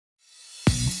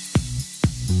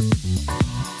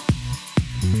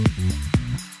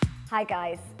Hi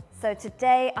guys, so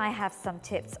today I have some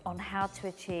tips on how to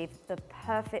achieve the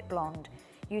perfect blonde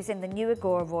using the new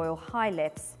IGORA Royal High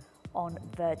Lifts on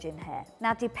virgin hair.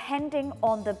 Now, depending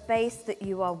on the base that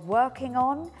you are working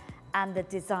on and the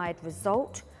desired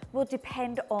result will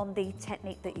depend on the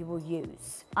technique that you will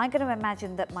use. I'm going to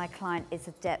imagine that my client is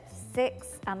a depth 6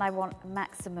 and I want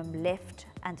maximum lift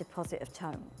and deposit of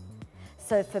tone.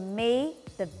 So for me,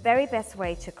 the very best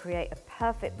way to create a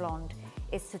perfect blonde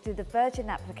is to do the virgin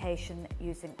application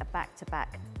using a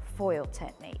back-to-back foil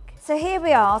technique. So here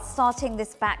we are starting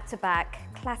this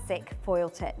back-to-back classic foil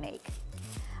technique.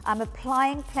 I'm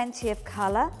applying plenty of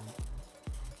colour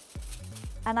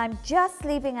and I'm just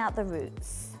leaving out the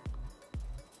roots.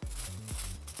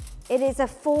 It is a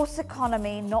force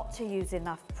economy not to use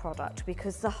enough product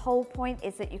because the whole point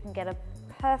is that you can get a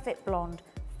perfect blonde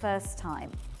first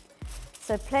time.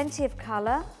 So plenty of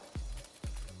colour,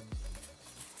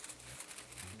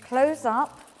 close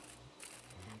up.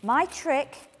 My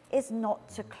trick is not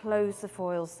to close the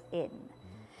foils in.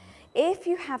 If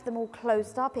you have them all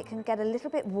closed up, it can get a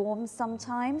little bit warm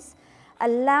sometimes.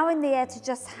 Allowing the air to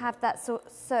just have that sort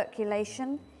of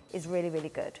circulation is really, really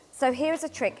good. So here's a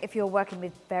trick if you're working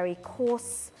with very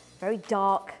coarse, very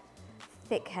dark,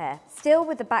 thick hair. Still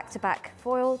with the back-to-back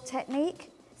foil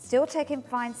technique, still taking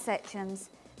fine sections,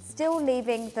 still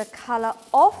leaving the colour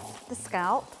off the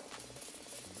scalp,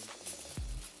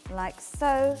 like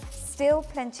so, still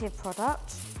plenty of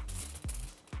product.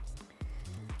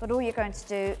 But all you're going to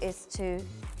do is to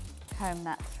comb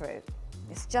that through.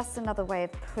 It's just another way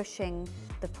of pushing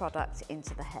the product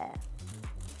into the hair.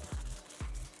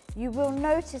 You will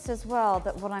notice as well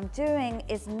that what I'm doing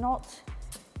is not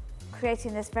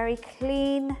creating this very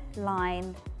clean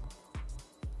line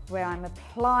where I'm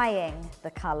applying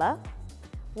the colour.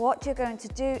 What you're going to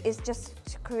do is just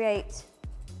to create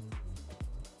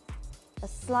a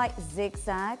slight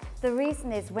zigzag. The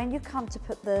reason is when you come to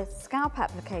put the scalp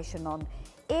application on,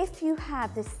 if you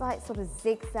have this slight sort of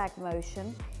zigzag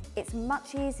motion, it's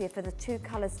much easier for the two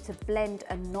colours to blend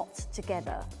and knot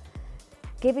together,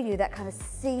 giving you that kind of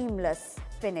seamless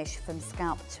finish from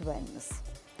scalp to ends.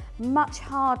 Much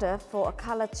harder for a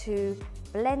colour to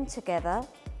blend together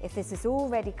if this is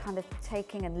already kind of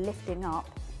taking and lifting up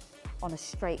on a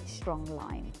straight, strong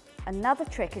line. Another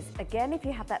trick is, again, if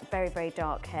you have that very, very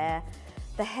dark hair,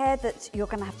 the hair that you're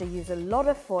going to have to use a lot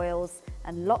of foils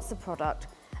and lots of product,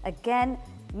 again,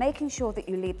 making sure that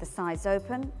you leave the sides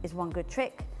open is one good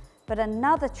trick. But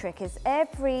another trick is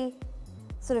every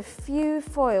sort of few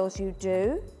foils you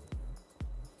do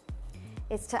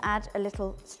is to add a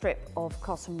little strip of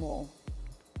cotton wool.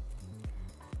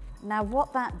 Now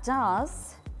what that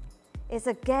does is,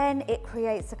 again, it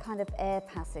creates a kind of air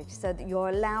passage so that you're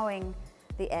allowing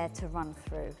the air to run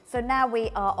through. So now we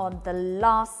are on the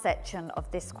last section of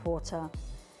this quarter.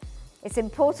 It's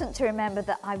important to remember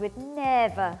that I would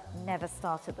never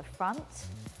start at the front.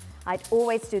 I'd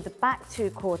always do the back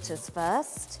 2 quarters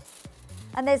first.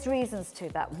 And there's reasons to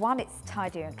that. One, it's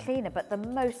tidier and cleaner, but the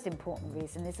most important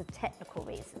reason is a technical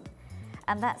reason.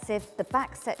 And that's if the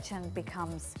back section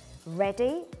becomes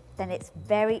ready, then it's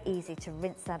very easy to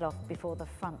rinse that off before the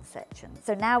front section.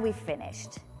 So now we've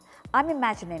finished. I'm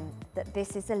imagining that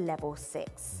this is a level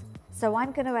 6. So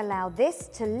I'm going to allow this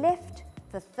to lift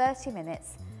for 30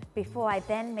 minutes before I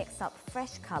then mix up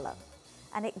fresh colour.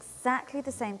 And exactly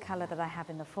the same colour that I have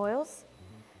in the foils,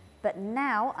 but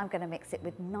now I'm going to mix it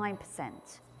with 9%.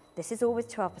 This is always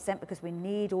 12% because we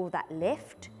need all that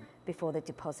lift before the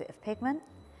deposit of pigment.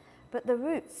 But the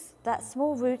roots, that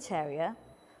small root area,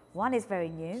 1 is very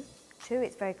new, 2,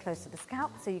 it's very close to the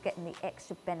scalp, so you're getting the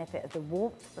extra benefit of the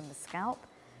warmth from the scalp.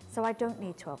 So I don't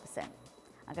need 12%.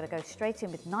 I'm going to go straight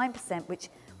in with 9%, which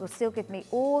will still give me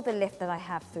all the lift that I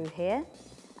have through here,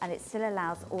 and it still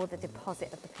allows all the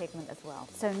deposit of the pigment as well.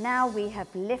 So now we have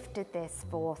lifted this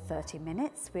for 30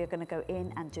 minutes. We are going to go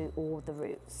in and do all the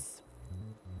roots.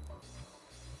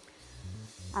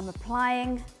 I'm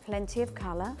applying plenty of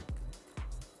colour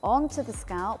onto the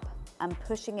scalp and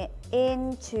pushing it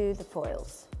into the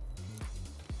foils.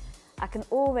 I can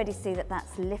already see that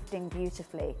that's lifting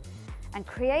beautifully. And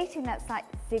creating that slight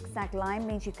zigzag line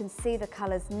means you can see the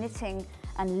colours knitting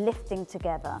and lifting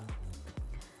together.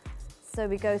 So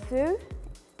we go through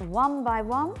one by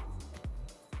one,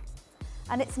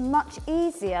 and it's much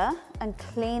easier and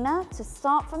cleaner to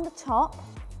start from the top,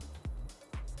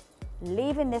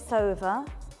 leaving this over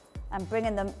and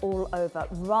bringing them all over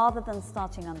rather than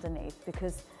starting underneath,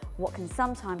 because what can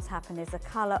sometimes happen is the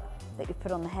colour that you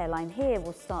put on the hairline here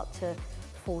will start to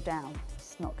fall down.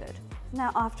 It's not good.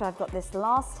 Now after I've got this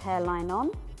last hairline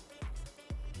on,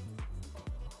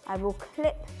 I will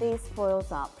clip these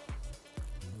foils up.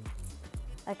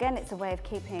 Again, it's a way of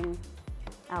keeping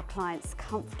our clients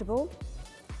comfortable,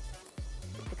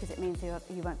 because it means you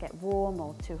won't get warm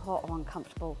or too hot or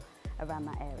uncomfortable around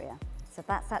that area. So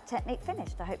that's that technique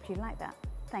finished. I hope you like that.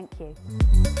 Thank you.